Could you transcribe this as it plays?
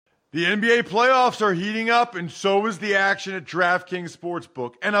The NBA playoffs are heating up, and so is the action at DraftKings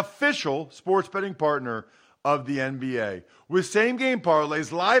Sportsbook, an official sports betting partner of the NBA. With same-game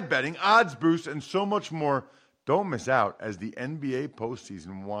parlays, live betting, odds boosts, and so much more, don't miss out as the NBA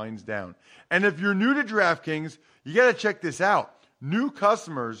postseason winds down. And if you're new to DraftKings, you got to check this out. New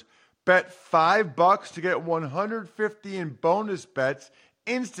customers bet $5 to get $150 in bonus bets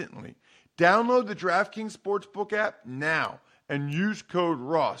instantly. Download the DraftKings Sportsbook app now and use code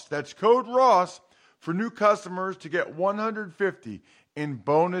ROSS. That's code ROSS for new customers to get $150 in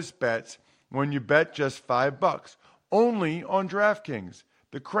bonus bets when you bet just $5. Only on DraftKings.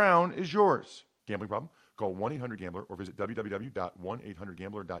 The crown is yours. Gambling problem? Call 1-800-GAMBLER or visit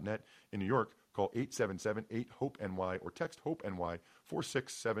www.1800gambler.net. In New York, call 877-8-HOPE-NY or text HOPE-NY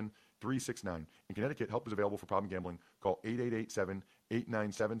 467-369. In Connecticut, help is available for problem gambling. Call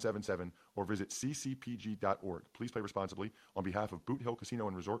 888-7-897-7777 or visit ccpg.org. Please play responsibly on behalf of Boot Hill Casino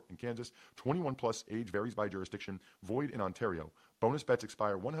and Resort in Kansas. 21 plus, age varies by jurisdiction. Void in Ontario. Bonus bets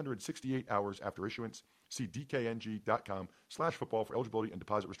expire 168 hours after issuance. See dkng.com/football for eligibility and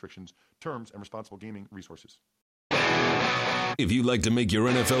deposit restrictions, terms, and responsible gaming resources. If you'd like to make your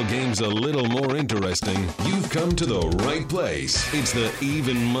NFL games a little more interesting, you've come to the right place. It's the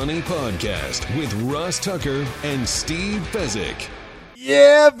Even Money Podcast with Ross Tucker and Steve Fezzik.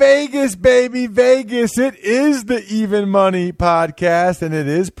 Yeah, Vegas, baby, Vegas. It is the Even Money Podcast, and it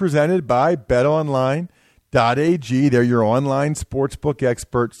is presented by BetOnline.ag. They're your online sportsbook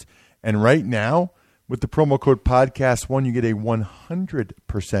experts. And right now, with the promo code Podcast1, you get a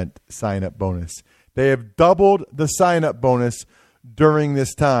 100% sign-up bonus. They have doubled the sign-up bonus during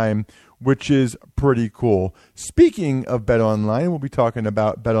this time, which is pretty cool. Speaking of BetOnline, we'll be talking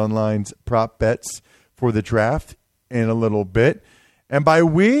about BetOnline's prop bets for the draft in a little bit. And by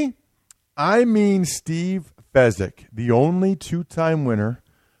we, I mean Steve Fezzik, the only two-time winner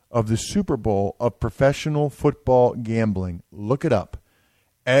of the Super Bowl of professional football gambling. Look it up.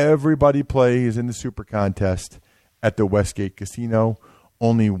 Everybody plays in the Super Contest at the Westgate Casino.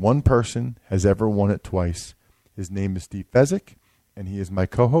 Only one person has ever won it twice. His name is Steve Fezzik, and he is my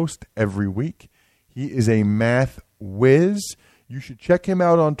co-host every week. He is a math whiz. You should check him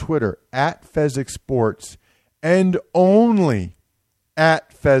out on Twitter, @FezzikSports, and only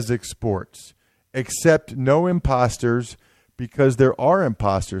 @FezzikSports. Except no imposters, because there are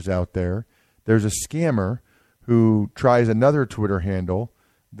imposters out there. There's a scammer who tries another Twitter handle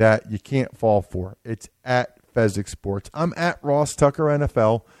that you can't fall for. It's @Fezzik Sports. I'm @Ross Tucker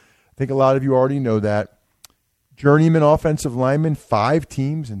NFL. I think a lot of you already know that. Journeyman offensive lineman, 5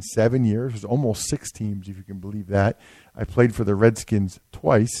 teams in 7 years. It was almost 6 teams, if you can believe that. I played for the Redskins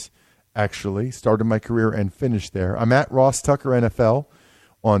twice, actually. Started my career and finished there. I'm @Ross Tucker NFL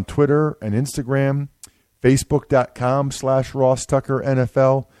on Twitter and Instagram. Facebook.com/Ross Tucker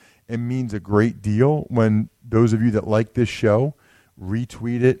NFL. It means a great deal when those of you that like this show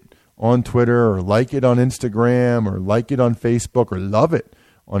retweet it on Twitter or like it on Instagram or like it on Facebook or love it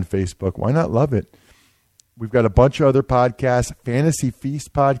on Facebook. Why not love it? We've got a bunch of other podcasts. Fantasy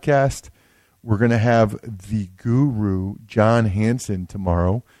Feast podcast. We're going to have the guru, John Hansen,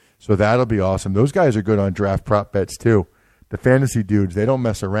 tomorrow. So that'll be awesome. Those guys are good on draft prop bets too. The fantasy dudes, they don't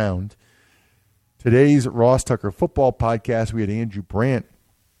mess around. Today's Ross Tucker football podcast, we had Andrew Brandt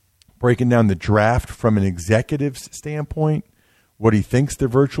breaking down the draft from an executive's standpoint, what he thinks the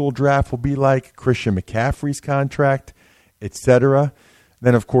virtual draft will be like, Christian McCaffrey's contract, etc.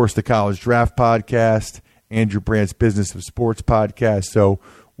 Then, of course, the college draft podcast, Andrew Brandt's Business of Sports podcast. So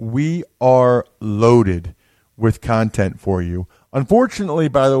we are loaded with content for you. Unfortunately,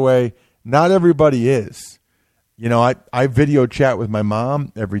 by the way, not everybody is. You know, I video chat with my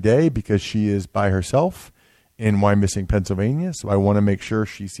mom every day because she is by herself in Wyomissing, Pennsylvania. So I want to make sure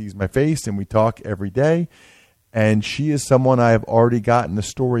she sees my face and we talk every day. And she is someone I have already gotten a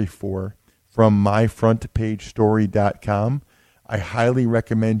story for from myfrontpagestory.com. I highly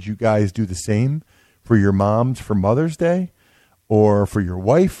recommend you guys do the same for your moms for Mother's Day or for your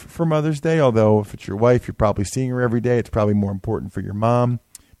wife for Mother's Day. Although if it's your wife, you're probably seeing her every day. It's probably more important for your mom,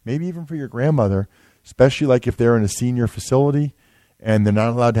 maybe even for your grandmother, especially like if they're in a senior facility and they're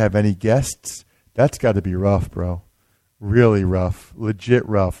not allowed to have any guests. That's got to be rough, bro. Really rough. Legit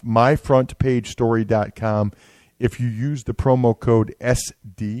rough. myfrontpagestory.com. If you use the promo code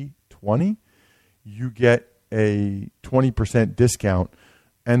SD20, you get a 20% discount.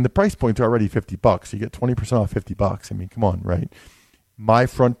 And the price point's already $50. You get 20% off $50. I mean, come on, right?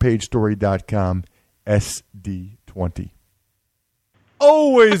 myfrontpagestory.com, SD20.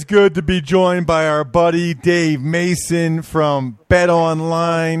 Always good to be joined by our buddy Dave Mason from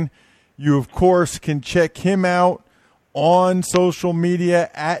BetOnline. You, of course, can check him out on social media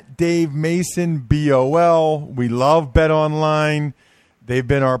at Dave Mason, BOL. We love BetOnline. They've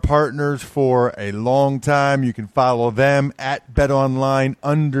been our partners for a long time. You can follow them at BetOnline_AG.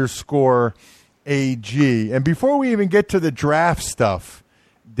 And before we even get to the draft stuff,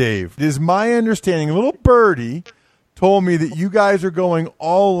 Dave, it is my understanding, a little birdie told me that you guys are going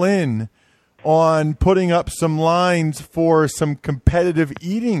all in on putting up some lines for some competitive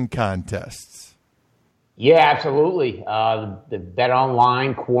eating contests. Yeah, absolutely. The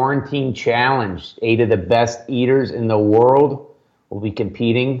BetOnline Quarantine Challenge. 8 of the best eaters in the world will be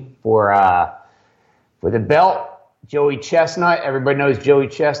competing for the belt. Joey Chestnut. Everybody knows Joey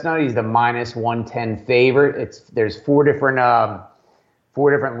Chestnut. He's the -110 favorite. There's four different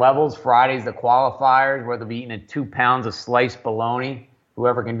levels. Friday's the qualifiers, where they'll be eating 2 pounds of sliced bologna.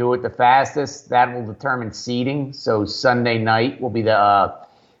 Whoever can do it the fastest, that will determine seeding. So Sunday night will be the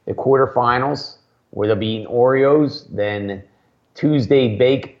quarterfinals, where they'll be eating Oreos. Then Tuesday,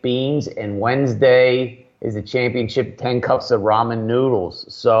 baked beans, and Wednesday is the championship, 10 cups of ramen noodles.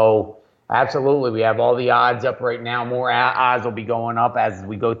 So absolutely, we have all the odds up right now. More odds will be going up as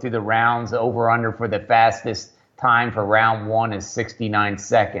we go through the rounds. Over-under for the fastest time for round 1 is 69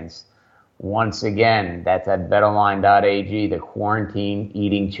 seconds. Once again, that's at betonline.ag, the Quarantine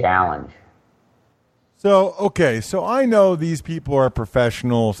Eating Challenge. So I know these people are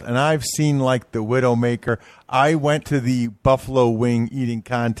professionals, and I've seen like the Widowmaker. I went to the Buffalo Wing eating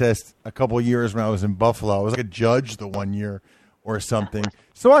contest a couple of years when I was in Buffalo. I was like a judge the one year or something.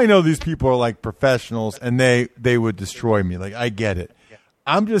 So I know these people are like professionals, and they would destroy me. Like, I get it.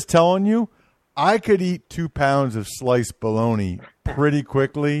 I'm just telling you, I could eat 2 pounds of sliced bologna pretty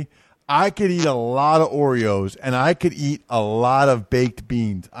quickly. I could eat a lot of Oreos, and I could eat a lot of baked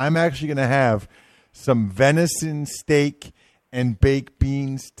beans. I'm actually going to have some venison steak and baked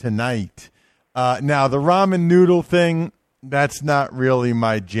beans tonight. Now, the ramen noodle thing, that's not really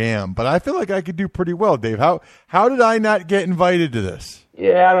my jam, but I feel like I could do pretty well, Dave. How did I not get invited to this?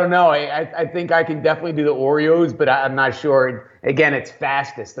 Yeah, I don't know. I think I can definitely do the Oreos, but I'm not sure. Again, it's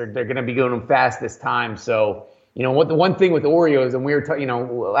fastest. They're going to be going them fastest time. So, you know, what the one thing with Oreos, and we were,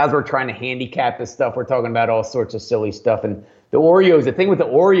 as we're trying to handicap this stuff, we're talking about all sorts of silly stuff. And the Oreos, the thing with the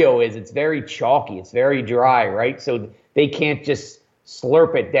Oreo is it's very chalky. It's very dry, right? So they can't just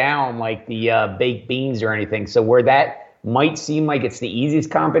slurp it down like the baked beans or anything. So where that might seem like it's the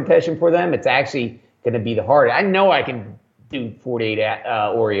easiest competition for them, it's actually going to be the hardest. I know I can do 48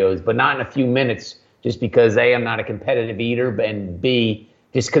 Oreos, but not in a few minutes, just because A, I'm not a competitive eater, and B,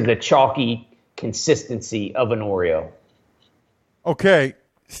 just because of the chalky consistency of an Oreo. Okay,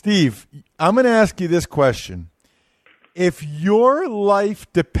 Steve, I'm going to ask you this question. If your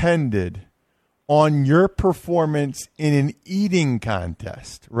life depended on your performance in an eating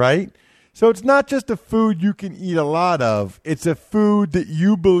contest, right? So it's not just a food you can eat a lot of. It's a food that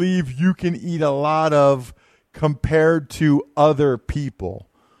you believe you can eat a lot of compared to other people.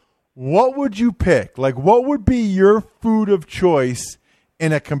 What would you pick? Like, what would be your food of choice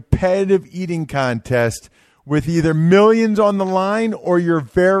in a competitive eating contest with either millions on the line or your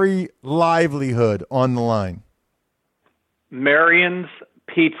very livelihood on the line? Marion's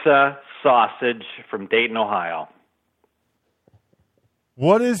Pizza Sausage from Dayton, Ohio.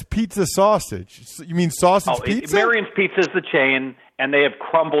 What is pizza sausage? You mean sausage pizza? Marion's Pizza is the chain, and they have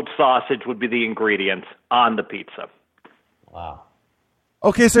crumbled sausage would be the ingredients on the pizza. Wow.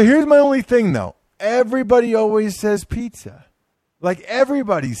 Okay, so here's my only thing, though. Everybody always says pizza. Like,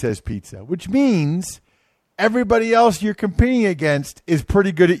 everybody says pizza, which means everybody else you're competing against is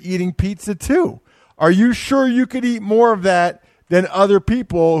pretty good at eating pizza, too. Are you sure you could eat more of that than other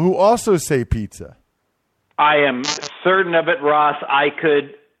people who also say pizza? I am certain of it, Ross. I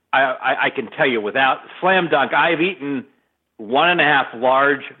can tell you without slam dunk, I've eaten 1.5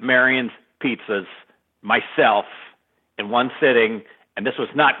 large Marion's pizzas myself in one sitting, and this was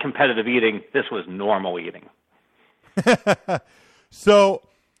not competitive eating. This was normal eating. So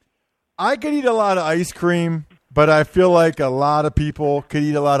I could eat a lot of ice cream, but I feel like a lot of people could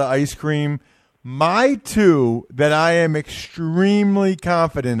eat a lot of ice cream. My two that I am extremely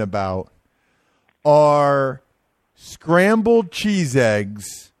confident about are scrambled cheese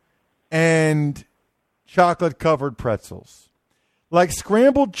eggs and chocolate-covered pretzels. Like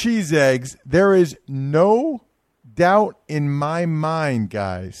scrambled cheese eggs, there is no doubt in my mind,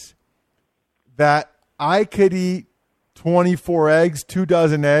 guys, that I could eat 24 eggs,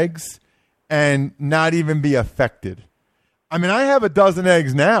 24 eggs, and not even be affected. I mean, I have a dozen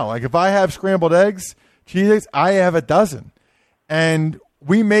eggs now. Like, if I have scrambled eggs, cheese eggs, I have a dozen. And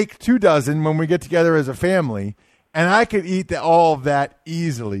we make 24 when we get together as a family, and I could eat all of that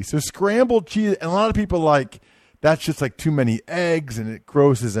easily. So scrambled cheese, and a lot of people like that's just like too many eggs and it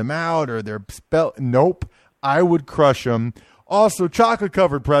grosses them out, or they're nope. I would crush them. Also, chocolate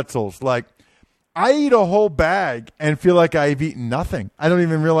covered pretzels. Like, I eat a whole bag and feel like I've eaten nothing. I don't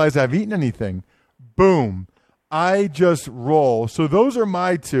even realize I've eaten anything. Boom. I just roll. So those are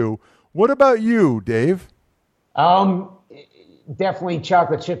my two. What about you, Dave? Definitely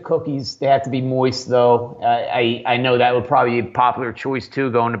chocolate chip cookies. They have to be moist, though. I know that would probably be a popular choice, too,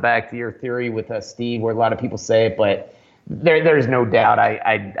 going back to your theory with Steve, where a lot of people say it. But there's no doubt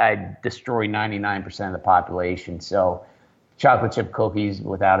I'd destroy 99% of the population. So chocolate chip cookies,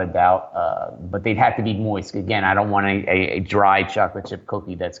 without a doubt. But they'd have to be moist. Again, I don't want a dry chocolate chip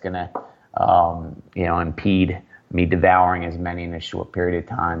cookie that's going to impede me devouring as many in a short period of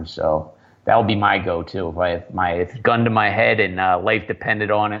time. So that would be my go-to if I have my gun to my head and life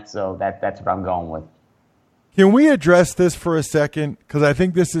depended on it. So that's what I'm going with. Can we address this for a second? Because I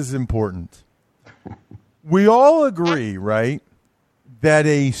think this is important. We all agree, right, that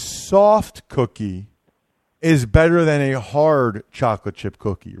a soft cookie is better than a hard chocolate chip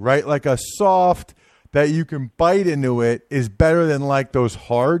cookie, right? Like a soft that you can bite into it is better than like those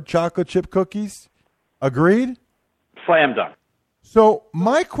hard chocolate chip cookies. Agreed? Slam dunk. So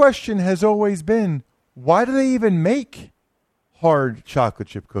my question has always been, why do they even make hard chocolate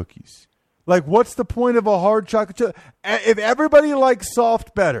chip cookies? Like, what's the point of a hard chocolate chip? If everybody likes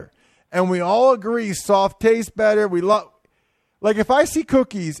soft better, and we all agree soft tastes better, like if I see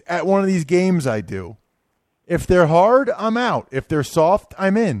cookies at one of these games I do, if they're hard, I'm out. If they're soft,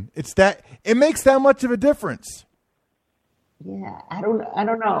 I'm in. It makes that much of a difference. Yeah, I don't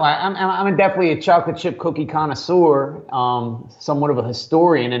know. I'm definitely a chocolate chip cookie connoisseur, somewhat of a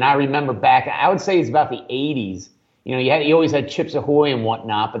historian, and I remember back. I would say it's about the '80s. You always had Chips Ahoy and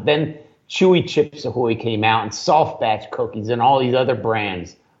whatnot, but then Chewy Chips Ahoy came out, and Soft Batch cookies, and all these other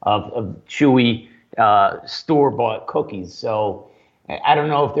brands of Chewy store-bought cookies. So I don't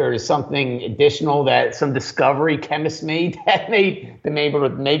know if there is something additional that some discovery chemists made that made them able to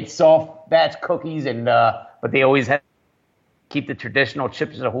make Soft Batch cookies, and but they always had keep the traditional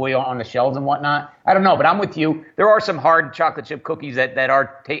Chips Ahoy on the shelves and whatnot. I don't know, but I'm with you. There are some hard chocolate chip cookies that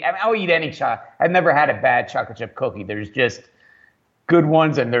are. I'll eat any chocolate. I've never had a bad chocolate chip cookie. There's just good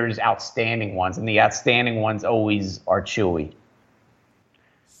ones and there's outstanding ones, and the outstanding ones always are chewy.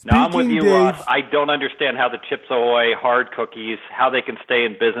 No, I'm with you, Ross. I don't understand how the Chips Ahoy hard cookies, how they can stay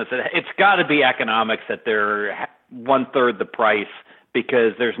in business. It's got to be economics that they're 1/3 the price,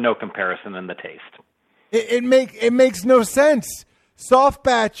 because there's no comparison in the taste. It makes no sense. Soft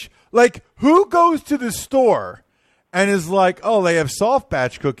batch, like, who goes to the store and is like, oh, they have soft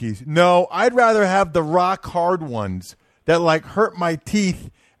batch cookies? No, I'd rather have the rock hard ones that like hurt my teeth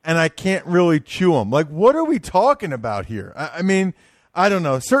and I can't really chew them. Like, what are we talking about here? I mean, I don't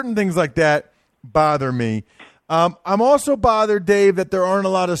know. Certain things like that bother me. I'm also bothered, Dave, that there aren't a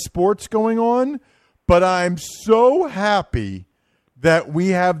lot of sports going on, but I'm so happy that we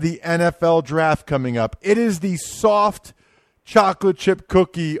have the NFL draft coming up. It is the soft chocolate chip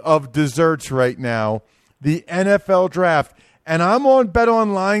cookie of desserts right now, the NFL draft. And I'm on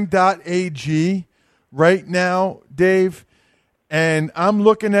betonline.ag right now, Dave, and I'm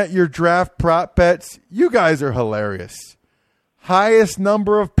looking at your draft prop bets. You guys are hilarious. Highest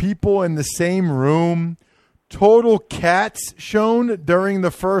number of people in the same room, total cats shown during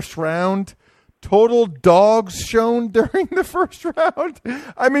the first round, total dogs shown during the first round.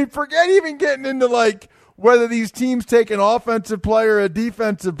 I mean, forget even getting into like whether these teams take an offensive player, a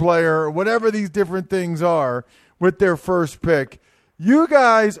defensive player, or whatever these different things are with their first pick. You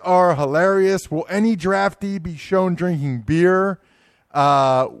guys are hilarious. Will any draftee be shown drinking beer?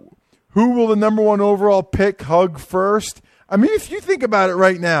 Who will the number one overall pick hug first? I mean, if you think about it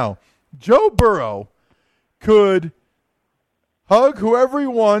right now, Joe Burrow could hug whoever he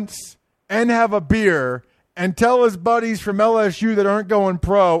wants and have a beer and tell his buddies from LSU that aren't going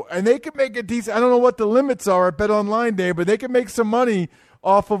pro, and they could make a decent, I don't know what the limits are at BetOnline Day, but they could make some money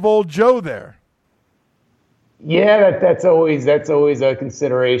off of old Joe there. Yeah, that's always a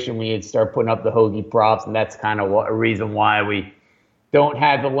consideration when you start putting up the hoagie props, and that's kind of a reason why we don't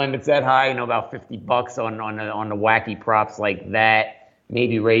have the limits that high. About $50 on the wacky props like that.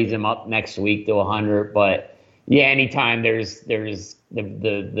 Maybe raise them up next week to 100, but yeah, anytime there's the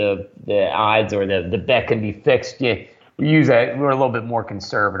odds or the bet can be fixed, we're a little bit more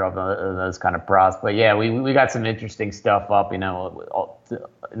conservative of those kind of props. But yeah, we got some interesting stuff up, in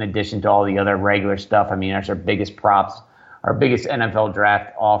addition to all the other regular stuff. I mean, that's our biggest props, our biggest NFL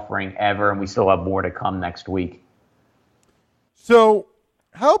draft offering ever, and we still have more to come next week. So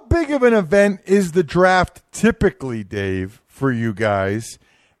how big of an event is the draft typically, Dave, for you guys?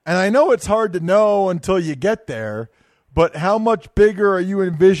 And I know it's hard to know until you get there, but how much bigger are you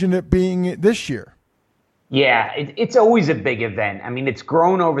envisioning it being this year? Yeah, it's always a big event. I mean, it's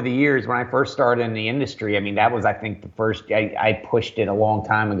grown over the years. When I first started in the industry, I mean, that was, I think, the first, I pushed it a long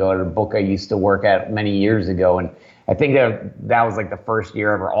time ago at a book I used to work at many years ago. And I think that was like the first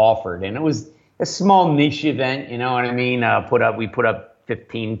year ever offered. And it was a small niche event, you know what I mean? We put up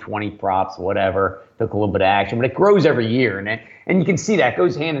 15, 20 props, whatever, took a little bit of action, but it grows every year. And you can see that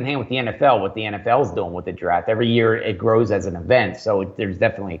goes hand in hand with the NFL, what the NFL is doing with the draft. Every year it grows as an event. So there's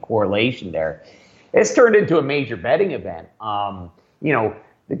definitely a correlation there. It's turned into a major betting event. You know,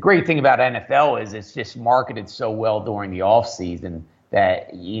 the great thing about NFL is it's just marketed so well during the off season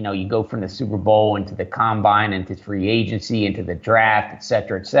that, you know, you go from the Super Bowl into the combine, into free agency, into the draft, et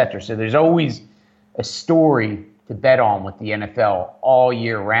cetera, et cetera. So there's always a story to bet on with the NFL all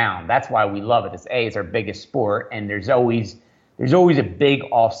year round. That's why we love it. It's our biggest sport, and there's always a big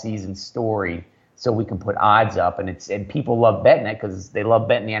off season story. So we can put odds up, and people love betting it because they love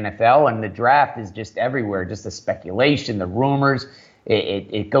betting the NFL, and the draft is just everywhere, just the speculation, the rumors.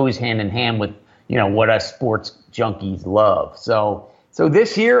 It goes hand in hand with, you know, what us sports junkies love. So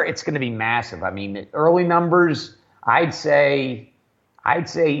this year it's going to be massive. I mean, early numbers, I'd say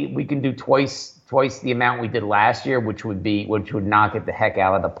we can do twice the amount we did last year, which would knock it the heck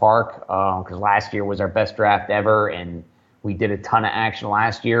out of the park. Because last year was our best draft ever, and we did a ton of action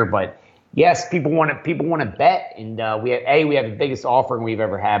last year, but. Yes, people want to bet, and we have the biggest offering we've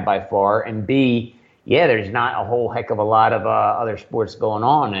ever had by far, and B, yeah, there's not a whole heck of a lot of other sports going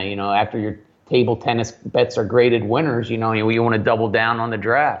on. You know, after your table tennis bets are graded winners, you want to double down on the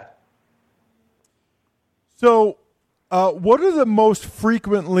draft. So, what are the most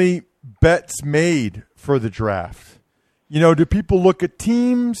frequently bets made for the draft? You know, do people look at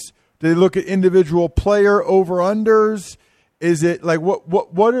teams? Do they look at individual player over-unders? Is it like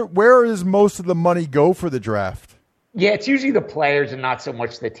where does most of the money go for the draft? Yeah, it's usually the players and not so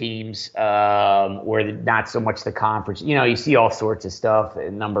much the teams, or not so much the conference. You know, you see all sorts of stuff: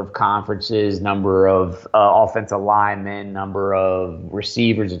 number of conferences, number of offensive linemen, number of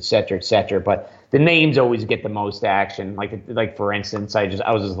receivers, et cetera, et cetera. But the names always get the most action. Like for instance, I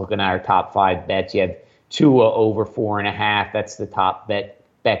was just looking at our top 5 bets. You have Tua over 4.5. That's the top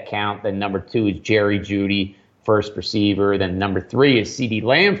bet count. Then number 2 is Jerry Jeudy, first receiver. Then number 3 is CeeDee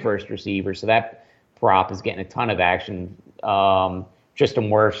Lamb, first receiver. So that prop is getting a ton of action. Tristan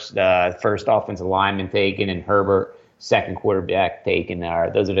Wirfs, first offensive lineman taken, and Herbert, second quarterback taken.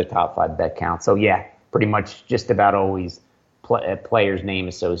 Those are the top 5 bet counts. So yeah, pretty much just about always a player's name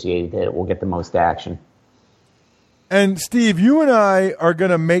associated that will get the most action. And Steve, you and I are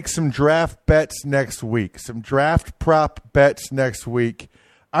going to make some draft bets next week, some draft prop bets next week.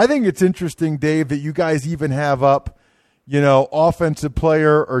 I think it's interesting, Dave, that you guys even have up, you know, offensive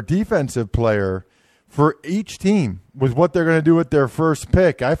player or defensive player for each team with what they're going to do with their first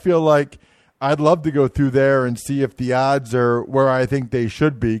pick. I feel like I'd love to go through there and see if the odds are where I think they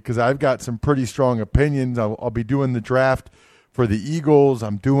should be, because I've got some pretty strong opinions. I'll be doing the draft for the Eagles.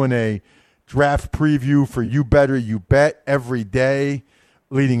 I'm doing a draft preview for You Better You Bet every day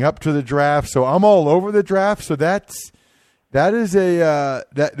leading up to the draft. So I'm all over the draft. So those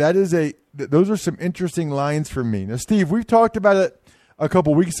are some interesting lines for me. Now, Steve, we've talked about it a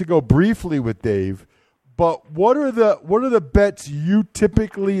couple weeks ago briefly with Dave, but what are the bets you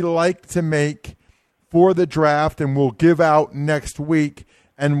typically like to make for the draft and we'll give out next week,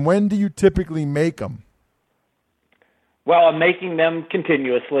 and when do you typically make them? Well, I'm making them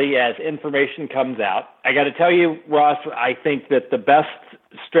continuously as information comes out. I got to tell you, Ross, I think that the best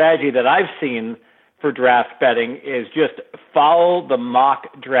strategy that I've seen for draft betting is just follow the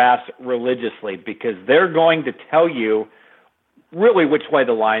mock drafts religiously, because they're going to tell you really which way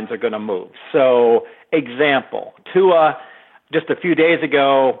the lines are going to move. So, example, Tua, just a few days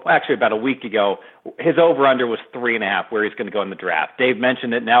ago, actually about a week ago, his over-under was 3.5, where he's going to go in the draft. Dave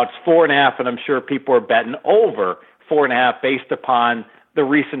mentioned it. Now it's 4.5, and I'm sure people are betting over 4.5 based upon the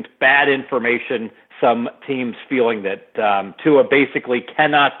recent bad information. Some teams feeling that Tua basically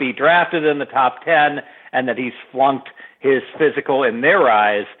cannot be drafted in the top 10 and that he's flunked his physical in their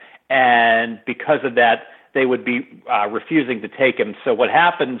eyes, and because of that, they would be refusing to take him. So what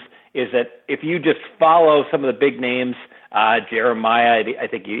happens is that if you just follow some of the big names, Jeremiah, I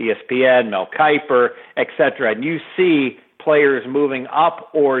think ESPN, Mel Kiper, et cetera, and you see players moving up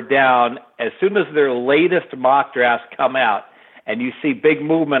or down, as soon as their latest mock drafts come out and you see big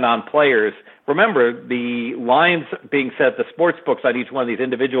movement on players, remember, the lines being set at the sports books on each one of these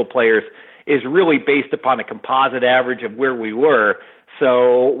individual players is really based upon a composite average of where we were.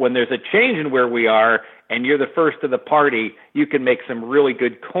 So when there's a change in where we are and you're the first of the party, you can make some really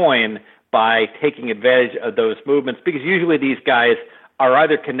good coin by taking advantage of those movements, because usually these guys are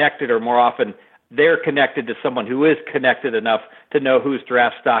either connected or more often they're connected to someone who is connected enough to know whose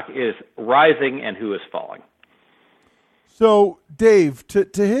draft stock is rising and who is falling. So, Dave, to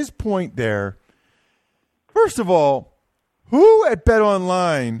his point there, first of all, who at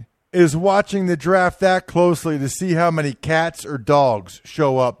BetOnline is watching the draft that closely to see how many cats or dogs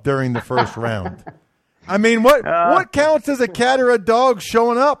show up during the first round? I mean, what counts as a cat or a dog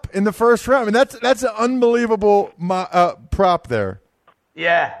showing up in the first round? I mean, that's an unbelievable prop there.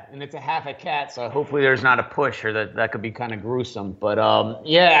 Yeah, and it's a half a cat, so hopefully there's not a push, or that could be kind of gruesome. But,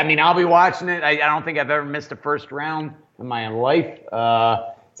 yeah, I mean, I'll be watching it. I don't think I've ever missed a first round in my life.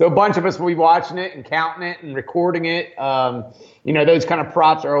 So a bunch of us will be watching it and counting it and recording it. Those kind of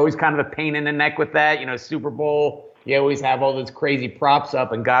props are always kind of a pain in the neck with that. Super Bowl, you always have all those crazy props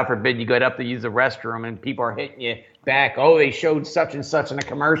up, and God forbid you get up to use the restroom and people are hitting you back. Oh, they showed such and such in a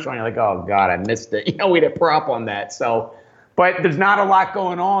commercial, and you're like, oh, God, I missed it. We had a prop on that. So, but there's not a lot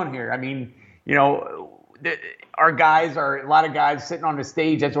going on here. I mean, our guys are a lot of guys sitting on the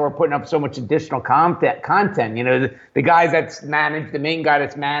stage. That's why we're putting up so much additional content. The guys that's managed, the main guy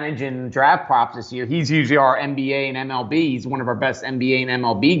that's managing draft props this year, he's usually our NBA and MLB. He's one of our best NBA and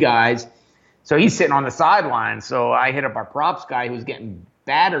MLB guys. So he's sitting on the sidelines. So I hit up our props guy who's getting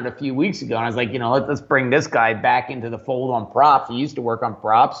battered a few weeks ago. And I was like, let's bring this guy back into the fold on props. He used to work on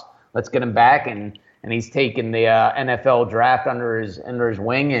props. Let's get him back. And he's taken the NFL draft under his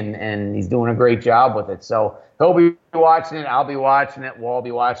wing, and he's doing a great job with it. So he'll be watching it. I'll be watching it. We'll all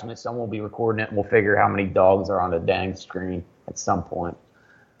be watching it. Someone will be recording it, and we'll figure how many dogs are on the dang screen at some point.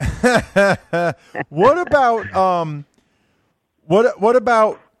 What about what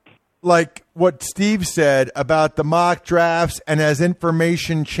about like what Steve said about the mock drafts, and as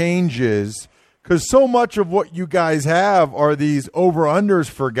information changes, because so much of what you guys have are these over-unders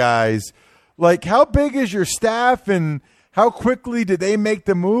for guys. Like, how big is your staff, and how quickly do they make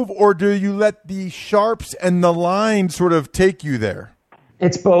the move, or do you let the sharps and the line sort of take you there?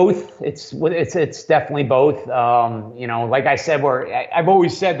 It's both. It's definitely both. Like I said, I've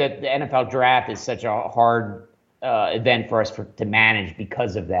always said that the NFL draft is such a hard event for us to manage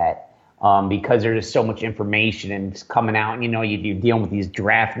because of that. Because there's just so much information and it's coming out, and you're dealing with these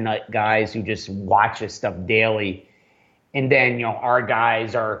draft nut guys who just watch this stuff daily, and then our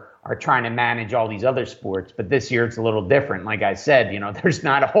guys are trying to manage all these other sports. But this year it's a little different. Like I said, there's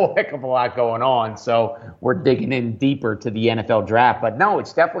not a whole heck of a lot going on. So we're digging in deeper to the NFL draft. But no,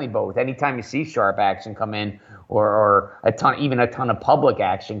 it's definitely both. Anytime you see sharp action come in, or a ton of public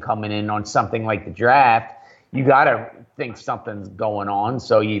action coming in on something like the draft, you got to think something's going on.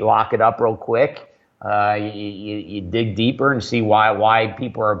 So you lock it up real quick. You dig deeper and see why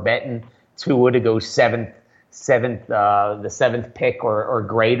people are betting Tua to go the seventh pick or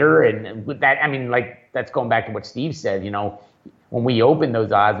greater. And with that, I mean, like, that's going back to what Steve said. When we open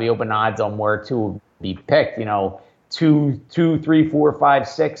those odds, we open odds on where Tua will be picked. 2, 3, 4, 5,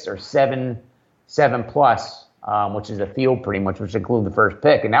 6, or 7 plus, which is a field pretty much, which includes the first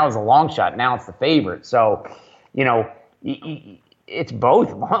pick. And that was a long shot. Now it's the favorite. So, it's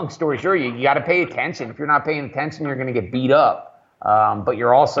both. Long story short, you got to pay attention. If you're not paying attention, you're going to get beat up. But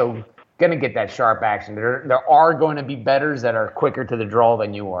you're also going to get that sharp action. There are going to be bettors that are quicker to the draw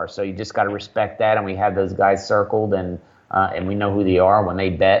than you are. So you just got to respect that. And we have those guys circled, and we know who they are. When they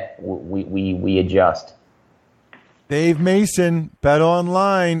bet, we adjust. Dave Mason,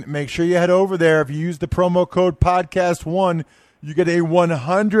 BetOnline. Make sure you head over there. If you use the promo code podcast1, you get a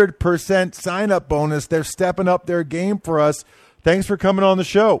 100% sign-up bonus. They're stepping up their game for us. Thanks for coming on the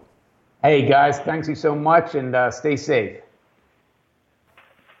show. Hey, guys. Thanks you so much, and stay safe.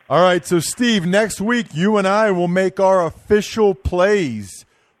 All right, so, Steve, next week you and I will make our official plays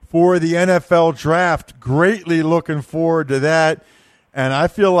for the NFL draft. Greatly looking forward to that. And I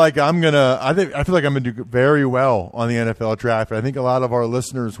feel like I'm gonna do very well on the NFL draft. I think a lot of our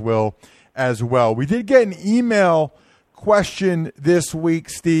listeners will as well. We did get an email question this week,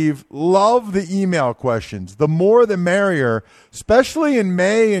 Steve. Love the email questions. The more the merrier, especially in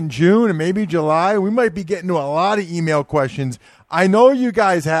May and June and maybe July. We might be getting to a lot of email questions. I know you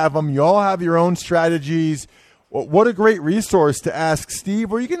guys have them. You all have your own strategies. What a great resource to ask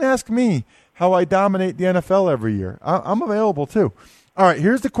Steve, or you can ask me how I dominate the NFL every year. I'm available too. All right,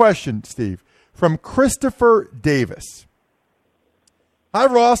 here's the question, Steve, from Christopher Davis. Hi,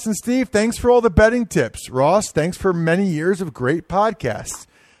 Ross and Steve. Thanks for all the betting tips. Ross, thanks for many years of great podcasts.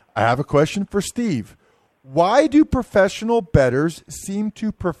 I have a question for Steve. Why do professional bettors seem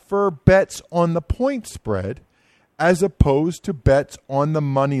to prefer bets on the point spread as opposed to bets on the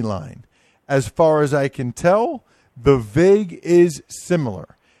money line? As far as I can tell, the vig is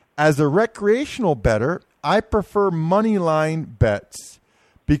similar. As a recreational bettor, I prefer money line bets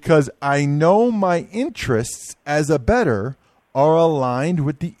because I know my interests as a bettor are aligned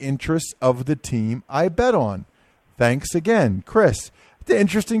with the interests of the team I bet on. Thanks again, Chris. It's an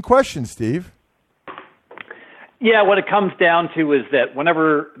interesting question, Steve. Yeah, what it comes down to is that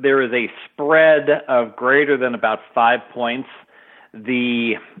whenever there is a spread of greater than about 5 points,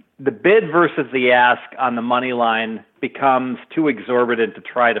 the bid versus the ask on the money line becomes too exorbitant to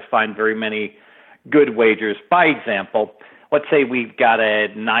try to find very many good wagers. By example, let's say we've got a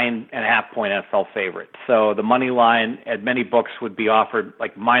 9.5 point NFL favorite. So the money line at many books would be offered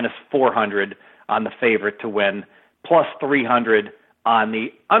like minus 400 on the favorite to win, plus 300 on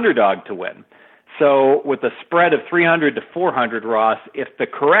the underdog to win. So with a spread of 300 to 400, Ross, if the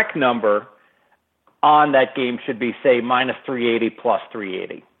correct number on that game should be, say, minus 380 plus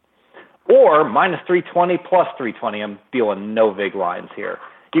 380, or minus 320 plus 320, I'm dealing no vig lines here.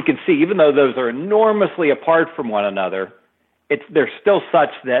 You can see, even though those are enormously apart from one another, they're still such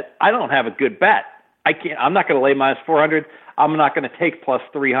that I don't have a good bet. I'm not going to lay minus 400. I'm not going to take plus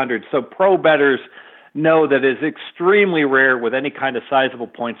 300. So pro bettors know that it's extremely rare with any kind of sizable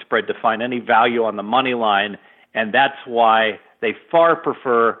point spread to find any value on the money line, and that's why they far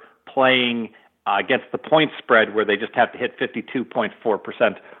prefer playing against the point spread, where they just have to hit 52.4%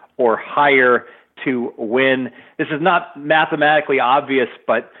 or higher to win. This is not mathematically obvious,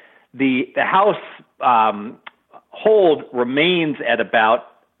 but the house hold remains at about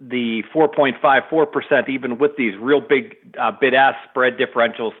the 4.54%, even with these real big bid-ask spread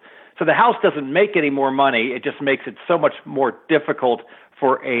differentials. So the house doesn't make any more money. It just makes it so much more difficult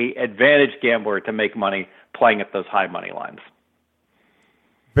for a advantage gambler to make money playing at those high money lines.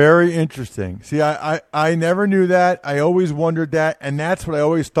 Very interesting. See, I never knew that. I always wondered that, and that's what I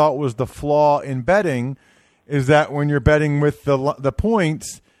always thought was the flaw in betting, is that when you're betting with the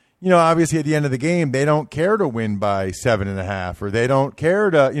points, you know, obviously at the end of the game, they don't care to win by 7.5, or they don't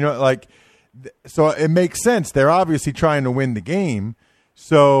care to, you know, like, so it makes sense. They're obviously trying to win the game.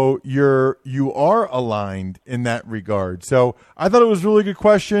 So you are aligned in that regard. So I thought it was a really good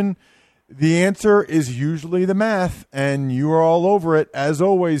question. The answer is usually the math, and you are all over it, as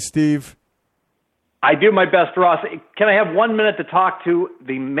always, Steve. I do my best, Ross. Can I have 1 minute to talk to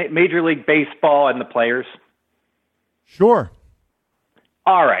the Major League Baseball and the players? Sure.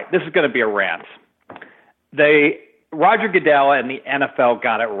 All right, this is going to be a rant. Roger Goodell and the NFL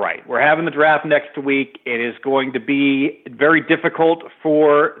got it right. We're having the draft next week. It is going to be very difficult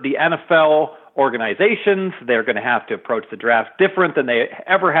for the NFL organizations. They're going to have to approach the draft different than they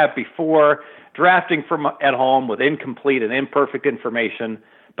ever have before, drafting from at home with incomplete and imperfect information.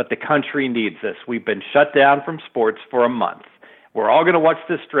 But the country needs this. We've been shut down from sports for a month. We're all going to watch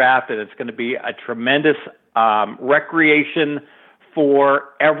this draft, and it's going to be a tremendous recreation for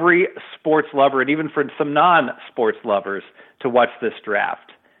every sports lover, and even for some non-sports lovers, to watch this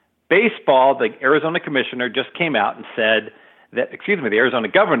draft. Baseball, the Arizona commissioner just came out and said that, the Arizona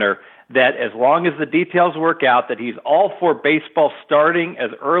governor, that as long as the details work out, that he's all for baseball starting as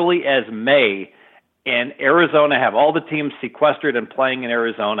early as May in Arizona, have all the teams sequestered and playing in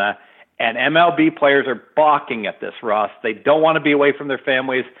Arizona. And MLB players are balking at this, Ross. They don't want to be away from their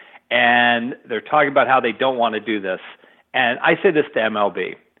families, and they're talking about how they don't want to do this. And I say this to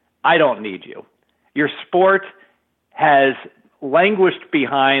MLB, I don't need you. Your sport has languished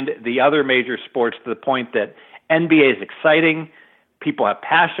behind the other major sports to the point that NBA is exciting, people have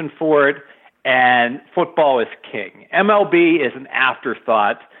passion for it, and football is king. MLB is an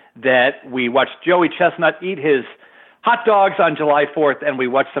afterthought that we watch Joey Chestnut eat his hot dogs on July 4th, and we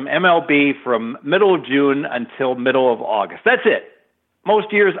watch some MLB from middle of June until middle of August. That's it.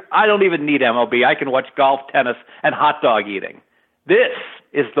 Most years, I don't even need MLB. I can watch golf, tennis, and hot dog eating. This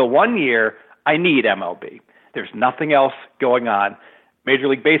is the 1 year I need MLB. There's nothing else going on. Major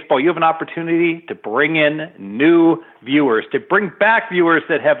League Baseball, you have an opportunity to bring in new viewers, to bring back viewers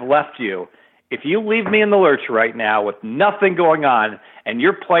that have left you. If you leave me in the lurch right now with nothing going on and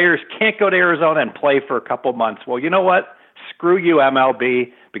your players can't go to Arizona and play for a couple months, well, you know what? Screw you,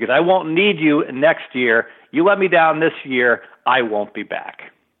 MLB, because I won't need you next year. You let me down this year, I won't be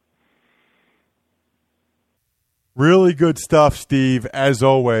back. Really good stuff, Steve, as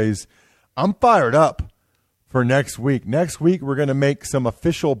always. I'm fired up for next week. Next week, we're going to make some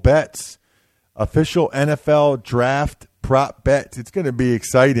official bets, official NFL draft prop bets. It's going to be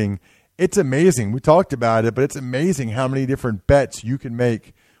exciting. It's amazing. We talked about it, but it's amazing how many different bets you can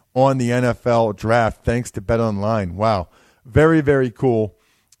make on the NFL draft thanks to BetOnline. Wow. Very, very cool.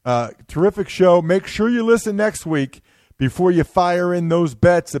 Terrific show. Make sure you listen next week before you fire in those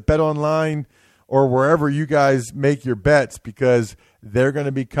bets at BetOnline or wherever you guys make your bets, because they're going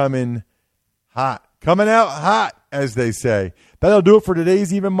to be coming hot. Coming out hot, as they say. That'll do it for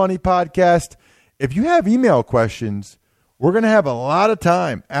today's Even Money podcast. If you have email questions, we're going to have a lot of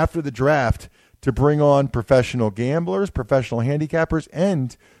time after the draft to bring on professional gamblers, professional handicappers,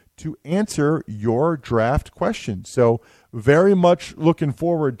 and to answer your draft questions. So very much looking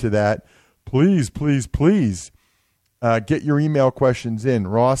forward to that. Please, please, please get your email questions in,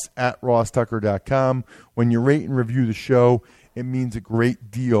 ross@rosstucker.com. When you rate and review the show, it means a great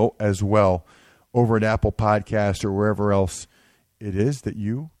deal as well over at Apple Podcasts or wherever else it is that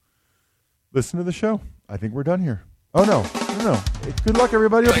you listen to the show. I think we're done here. Oh, no. Good luck,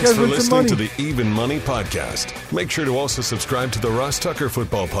 everybody. Hope Thanks you guys for win some listening money. to the Even Money Podcast. Make sure to also subscribe to the Ross Tucker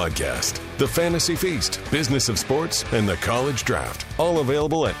Football Podcast, the Fantasy Feast, Business of Sports, and the College Draft. All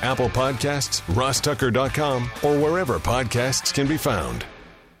available at Apple Podcasts, rosstucker.com, or wherever podcasts can be found.